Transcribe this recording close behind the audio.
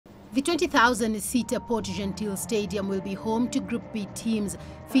The 20,000-seater Port Gentil Stadium will be home to Group B teams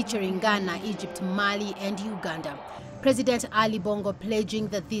featuring Ghana, Egypt, Mali and Uganda. President Ali Bongo pledging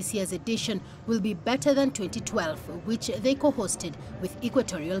that this year's edition will be better than 2012, which they co-hosted with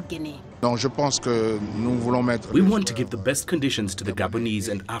Equatorial Guinea. We want to give the best conditions to the Gabonese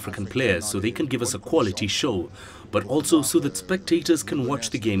and African players so they can give us a quality show, but also so that spectators can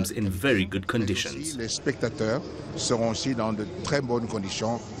watch the games in very good conditions.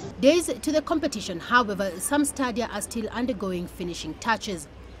 Days to the competition, however, some stadia are still undergoing finishing touches.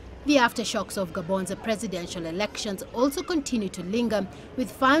 The aftershocks of Gabon's presidential elections also continue to linger,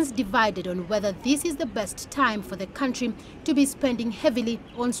 with fans divided on whether this is the best time for the country to be spending heavily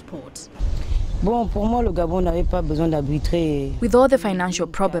on sport. With all the financial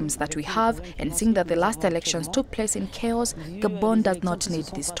problems that we have, and seeing that the last elections took place in chaos, Gabon does not need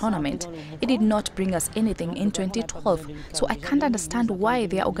this tournament. It did not bring us anything in 2012, so I can't understand why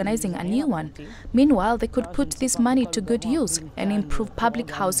they are organizing a new one. Meanwhile, they could put this money to good use and improve public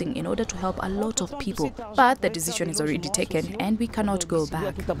housing in order to help a lot of people. But the decision is already taken and we cannot go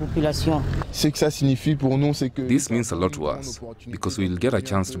back. This means a lot to us because we will get a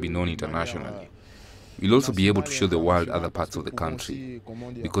chance to be known internationally. We'll also be able to show the world other parts of the country,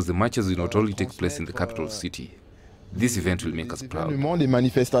 because the matches will not only take place in the capital city. This event will make us proud. The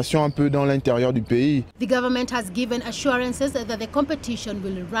government has given assurances that the competition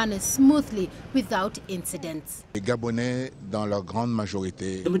will run smoothly without incidents. The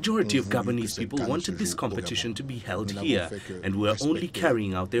majority of Gabonese people wanted this competition to be held here, and were only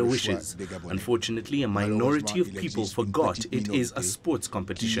carrying out their wishes. Unfortunately, a minority of people forgot it is a sports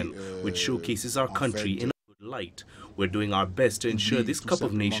competition which showcases our country in a good light. We're doing our best to ensure this Cup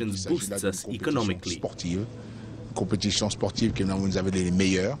of Nations boosts us economically. Compétition sportive que vous avez les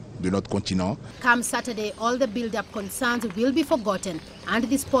meilleurs de notre continent. Come Saturday, all the build-up concerns will be forgotten and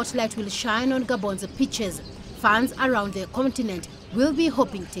the spotlight will shine on Gabon's pitches. Fans around the continent will be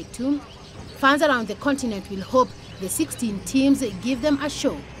hoping Fans around the continent will hope the 16 teams give them a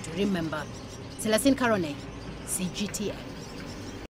show to remember. Celestine Carone, CGTN.